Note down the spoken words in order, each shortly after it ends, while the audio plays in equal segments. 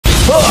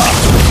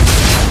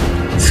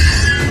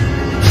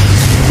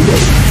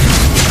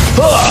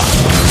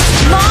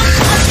Launch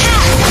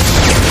attack!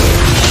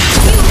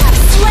 You have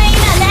slain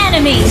an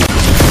enemy!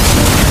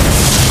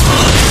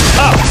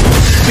 Up!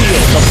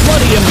 Feel the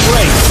bloody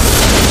embrace!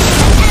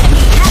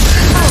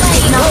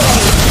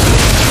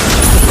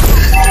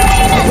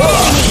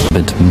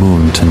 But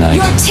moon tonight.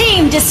 Your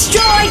team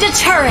destroyed a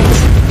turret!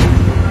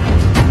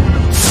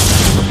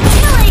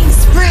 Killing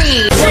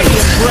spree! Bloody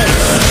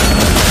embrace!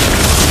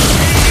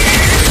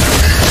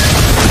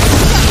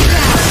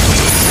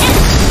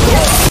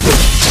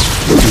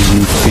 Do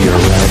you fear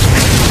red?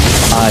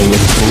 I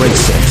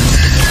embrace it.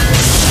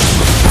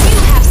 You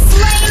have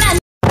slain an...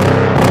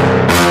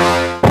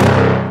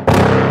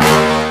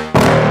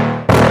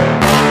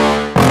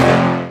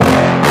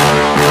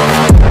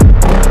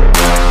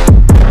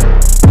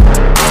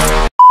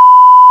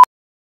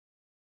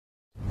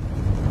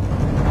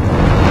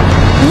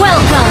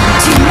 Welcome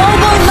to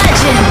Mobile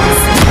Legends!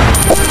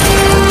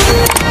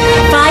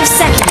 5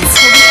 seconds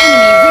till the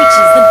enemy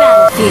reaches the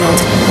battlefield.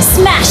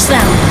 Smash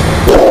them!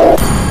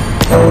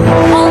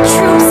 All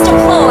troops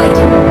deployed!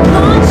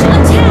 Launch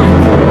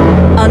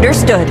attack!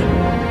 Understood.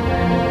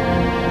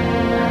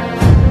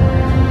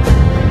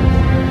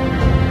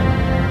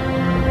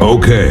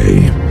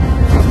 Okay.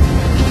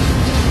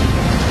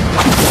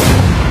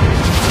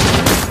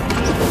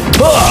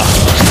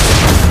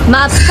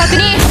 Map 確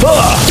認。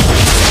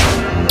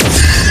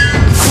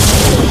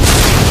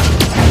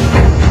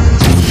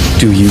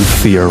 Do you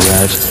fear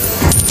red?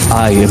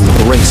 I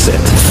embrace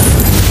it.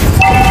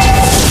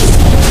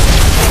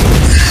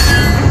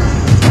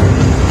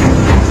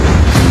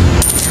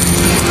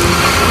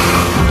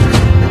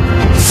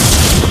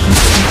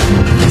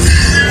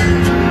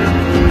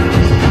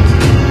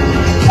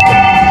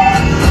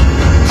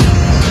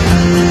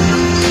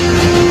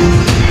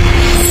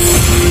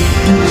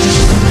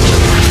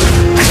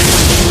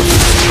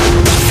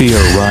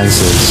 Fear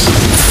rises,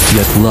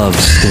 yet love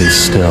stays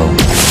still.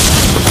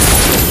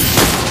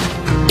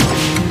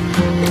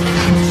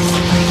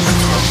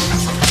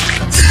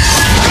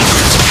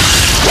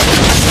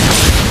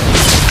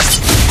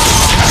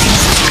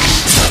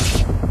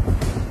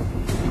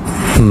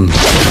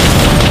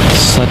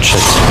 Such a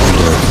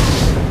tender,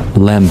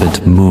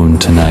 lambent moon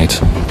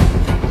tonight.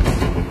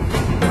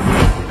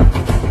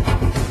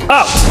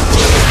 Up!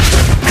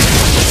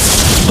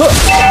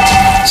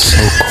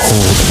 So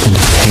cold and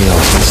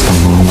pale is the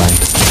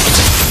moonlight,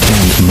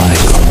 and my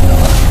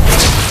Carmilla.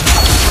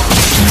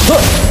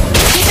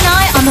 Keep an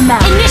eye on the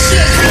map.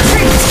 Initiate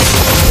retreat!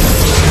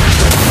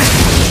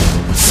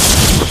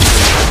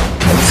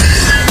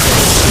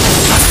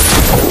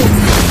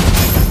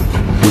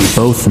 We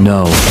both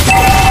know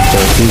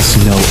there is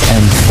no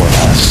end for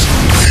us.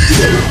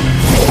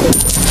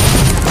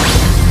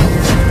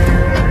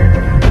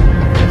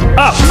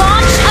 Up!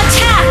 Launch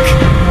attack!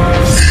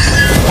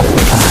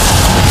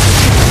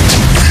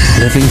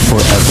 Living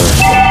forever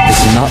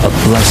is not a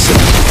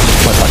blessing,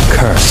 but a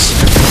curse.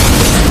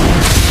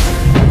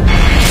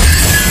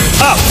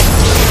 Up!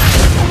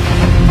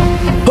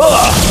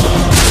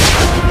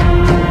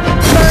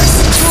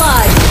 First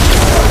blood!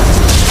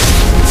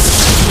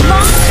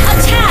 Launch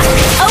attack!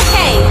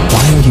 Okay!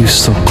 Why are you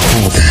so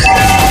cold?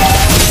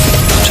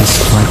 Just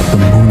like the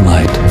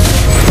moonlight.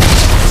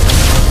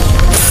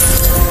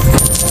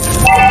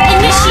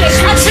 Initiate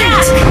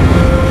attack!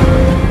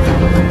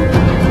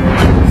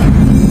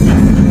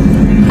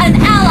 An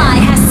ally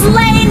has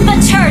slain the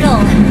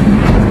turtle!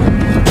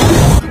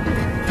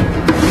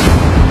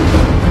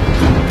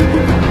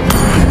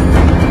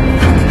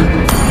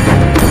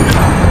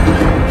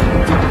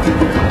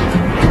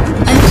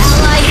 An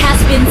ally has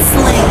been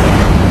slain.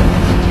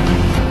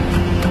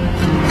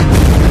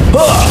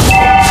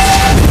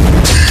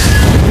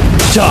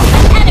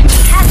 Enemy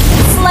has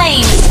been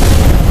slain.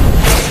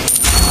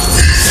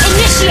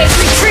 Initiate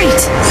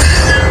retreat.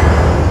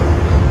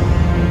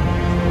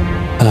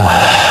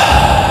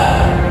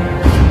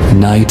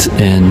 Night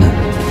in,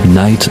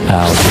 night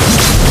out,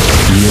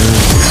 years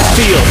out.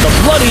 Feel the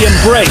bloody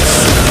embrace!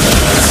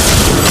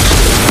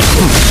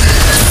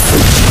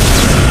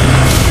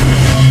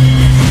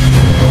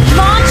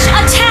 Launch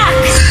attack.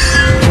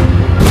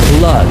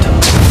 Blood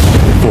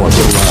for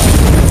blood.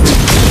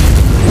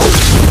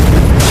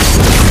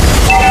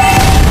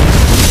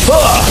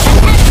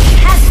 Enemy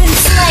has been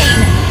slain.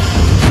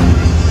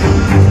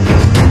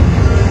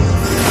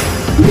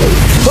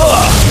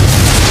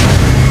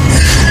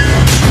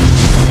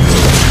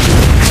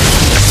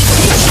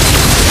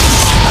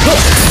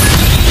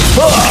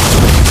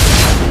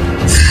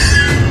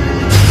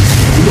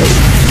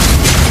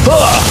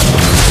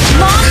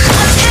 Launch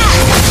attack.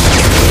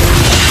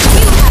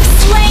 You have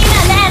slain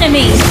an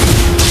enemy.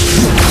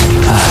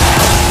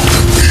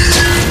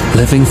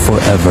 Living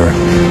forever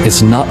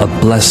is not a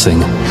blessing,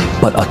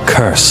 but a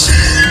curse.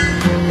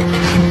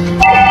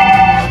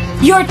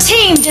 Your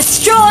team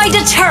destroyed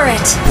a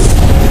turret.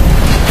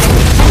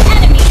 An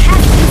enemy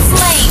has been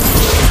slain.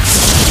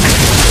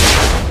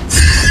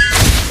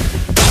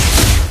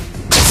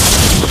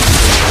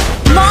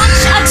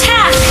 Launch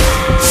attack.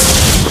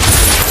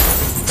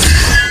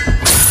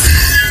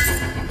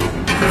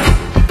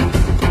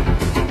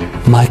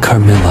 My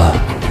Carmilla,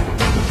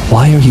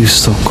 why are you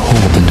so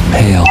cold and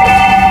pale,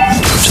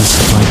 just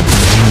like the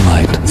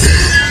moonlight?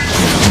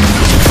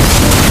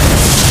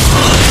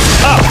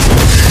 Up!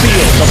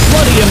 Feel the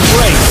bloody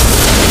embrace!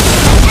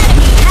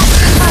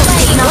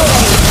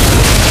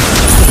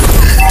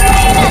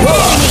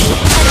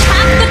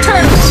 Attack the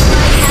turtle!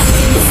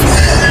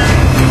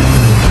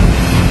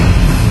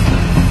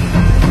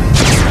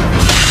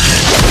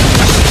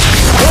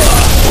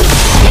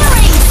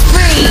 Killing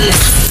spree!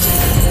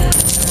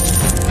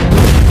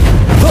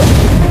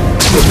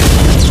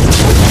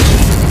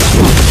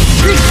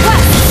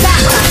 Request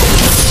backup!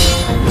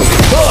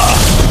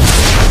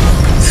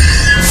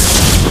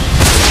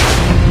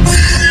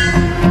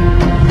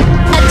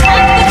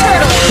 Attack the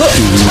turtle!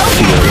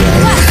 Okay,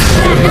 request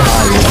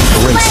backup!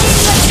 Slay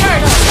the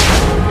turtle!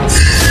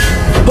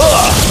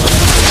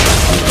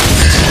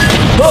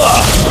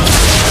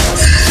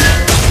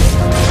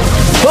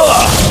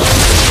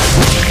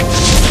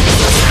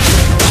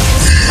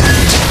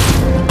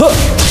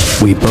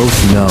 We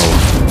both know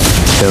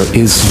there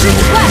is no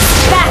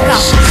Request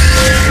backup!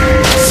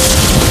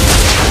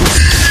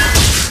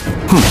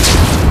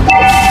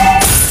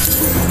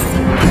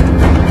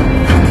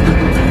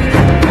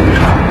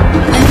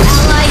 An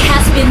ally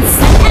has been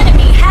slain. An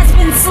enemy has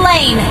been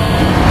slain.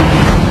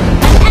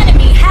 An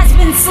enemy has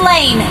been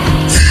slain.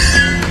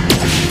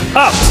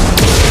 Up!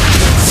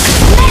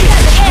 Mega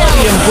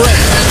Bloody kill!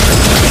 embrace!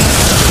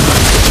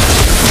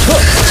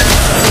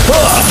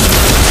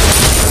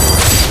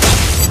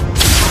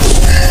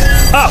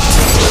 Up!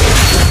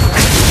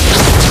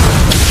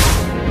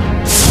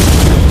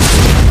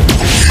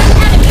 An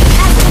enemy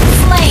has been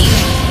slain.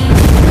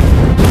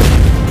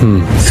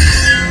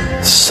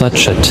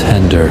 such a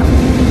tender,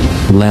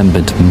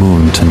 lambent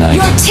moon tonight.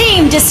 Your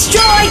team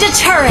destroyed a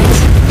turret.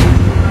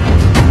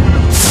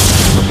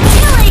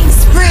 Killing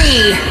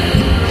spree.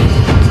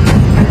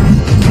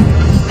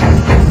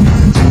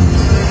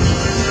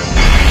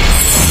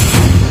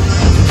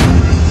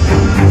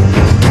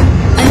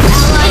 An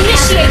ally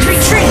initiate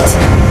retreat.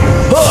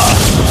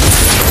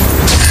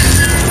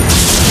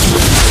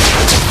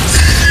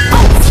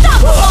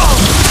 Unstoppable.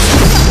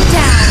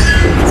 Down.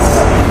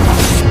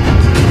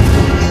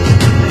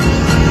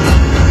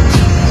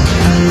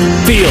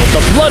 Feel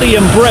the bloody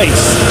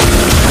embrace!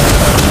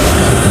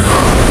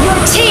 Your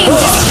team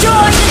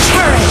destroyed the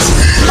turret.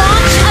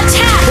 Launch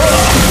attack.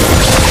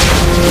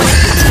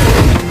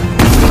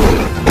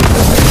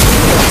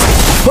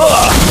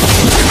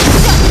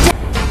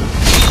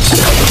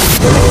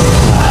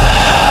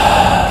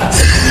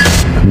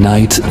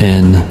 Night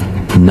in,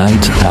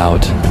 night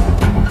out,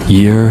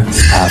 year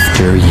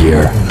after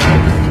year.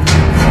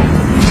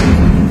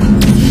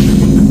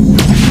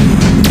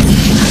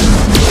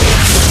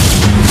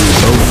 We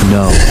both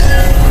know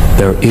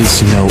there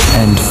is no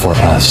end for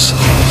us.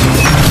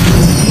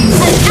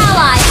 An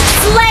ally has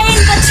slain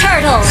the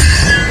turtle.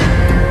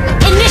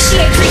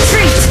 Initiate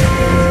retreat.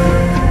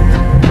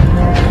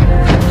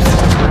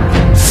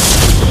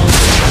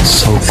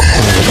 So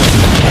cold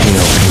and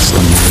pale is the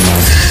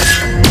moonlight.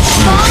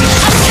 Launch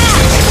attack.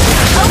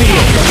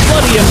 Feel the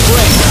bloody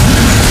embrace!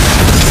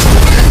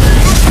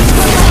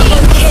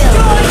 Double kill.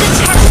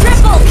 Destroy the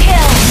triple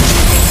kill.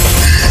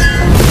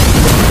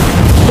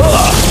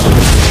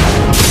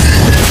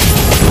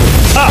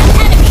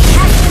 Enemy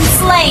has been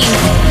slain.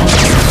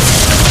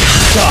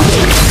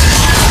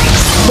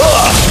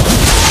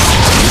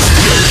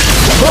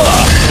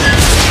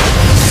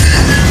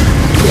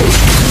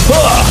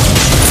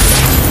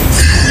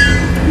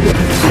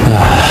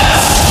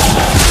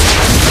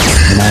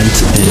 Night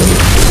in,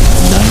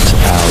 night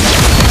out,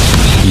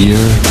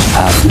 year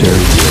after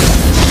year.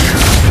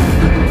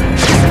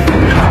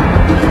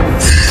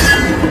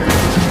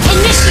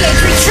 Initiate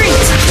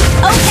retreat.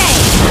 Okay.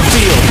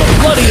 Feel the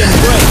bloody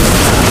embrace!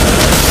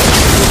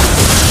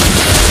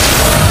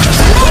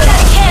 Mega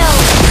kill.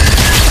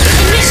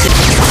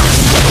 Initiate.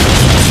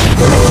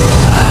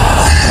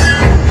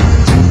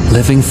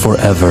 Living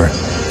forever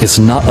is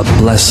not a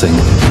blessing,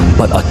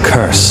 but a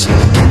curse.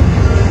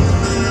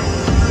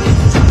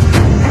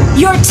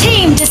 Your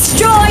team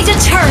destroyed a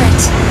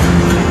turret.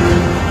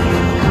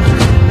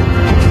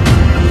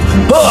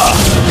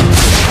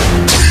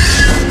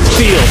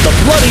 Feel the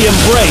bloody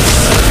embrace!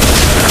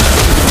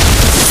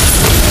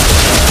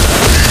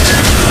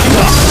 An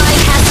ally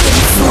has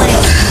been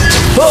slain.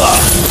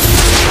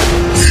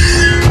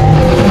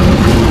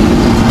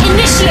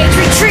 Initiate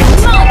retreat.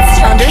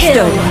 Monster Understood.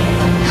 kill.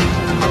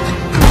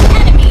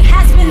 Enemy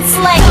has been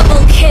slain.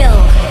 Double kill.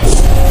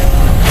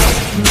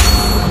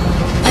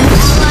 An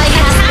ally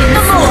has been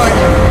slain.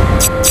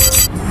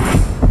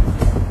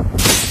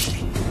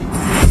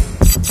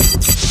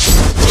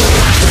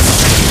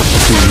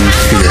 Do you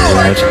feel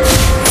that?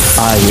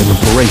 I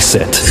embrace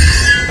it.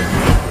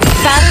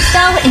 Battle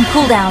spell in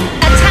cooldown.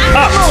 Attack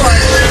the Lord.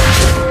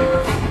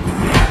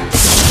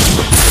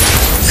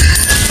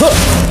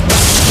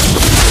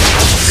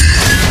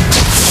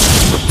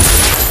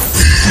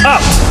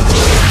 Up!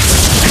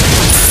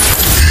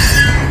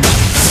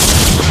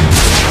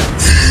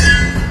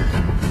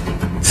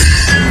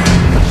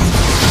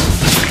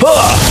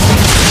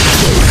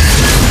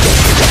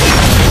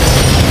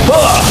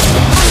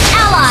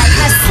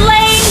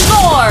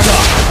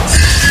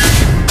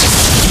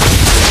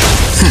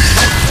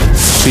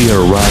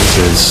 Fear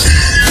rises,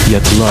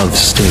 yet love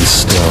stays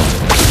still.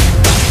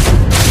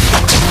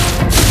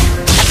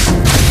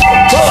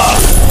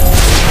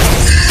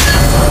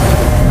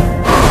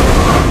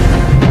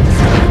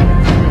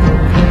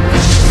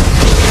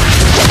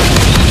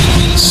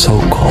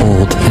 So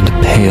cold and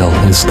pale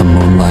is the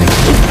moonlight,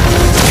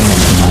 and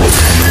my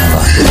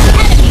Camilla.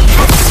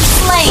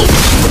 Slain.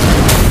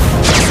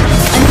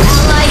 An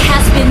ally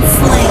has been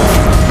slain.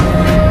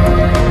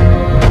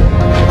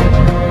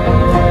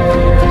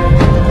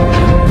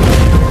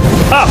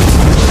 Up!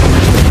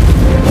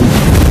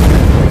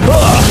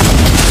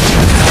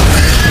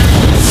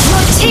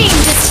 Your team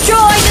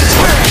destroyed the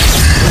turret.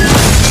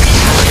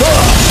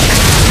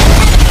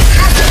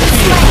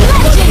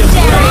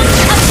 Legendary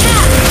attack.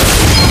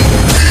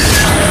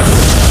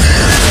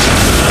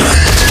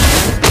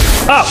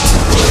 Up!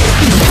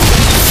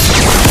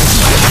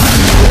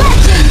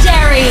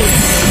 Legendary.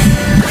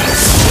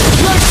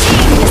 Your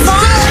team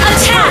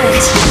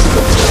attacked.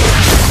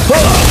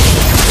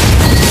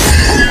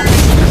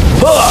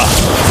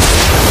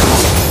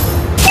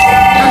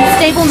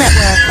 Unstable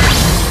network.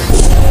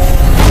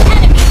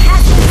 Enemy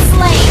has been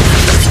slain.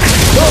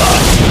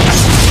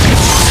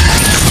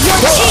 Your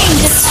team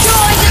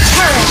destroyed the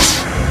turret.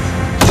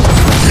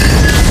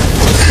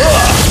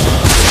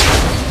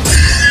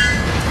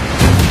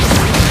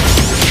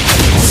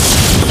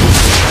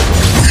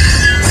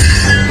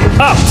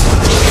 Up!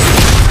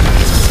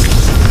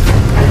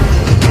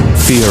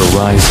 Fear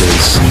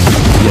rises,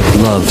 yet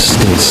love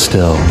stays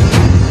still.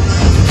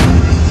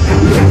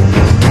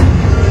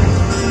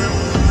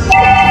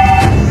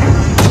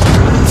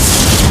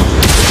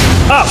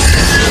 Up!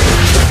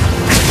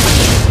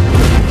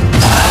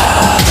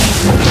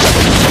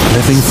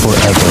 Living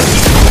forever,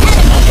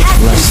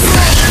 blessed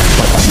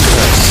but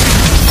uncursed.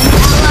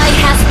 Ally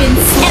has been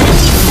slain.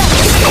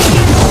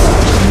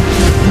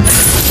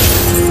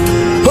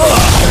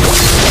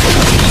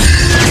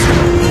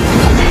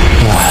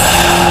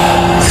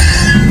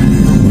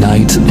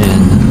 Night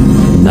in,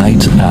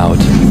 night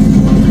out,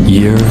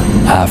 year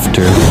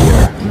after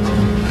year.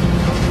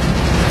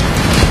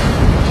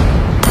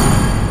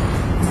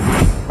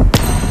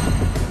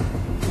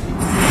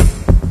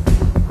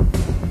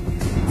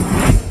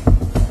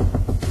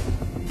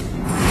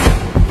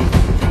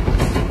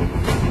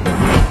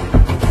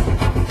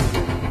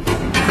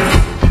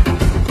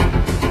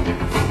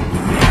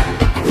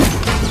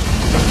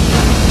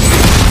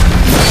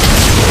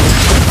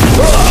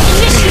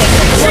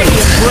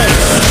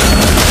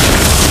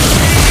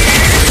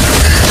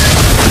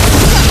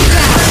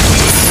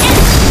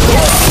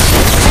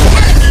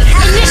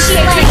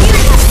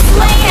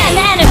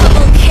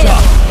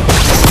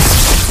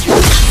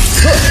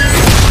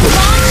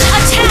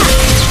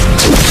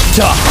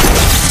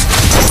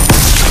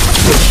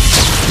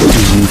 Do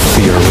you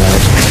fear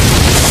red?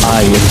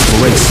 I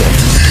embrace it.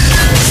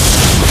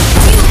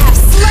 You have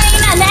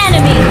slain an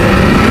enemy.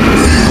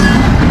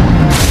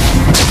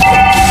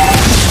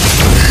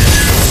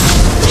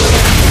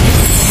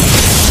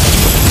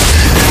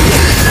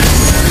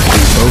 We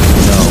both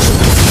know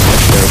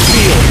their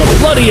Feel the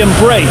bloody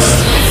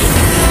embrace!